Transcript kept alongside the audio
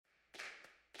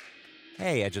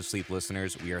Hey, Edge of Sleep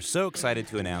listeners, we are so excited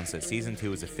to announce that Season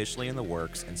 2 is officially in the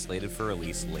works and slated for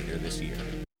release later this year.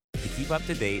 To keep up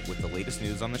to date with the latest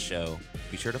news on the show,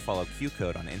 be sure to follow Q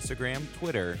Code on Instagram,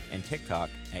 Twitter, and TikTok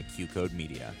at Q Code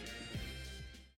Media.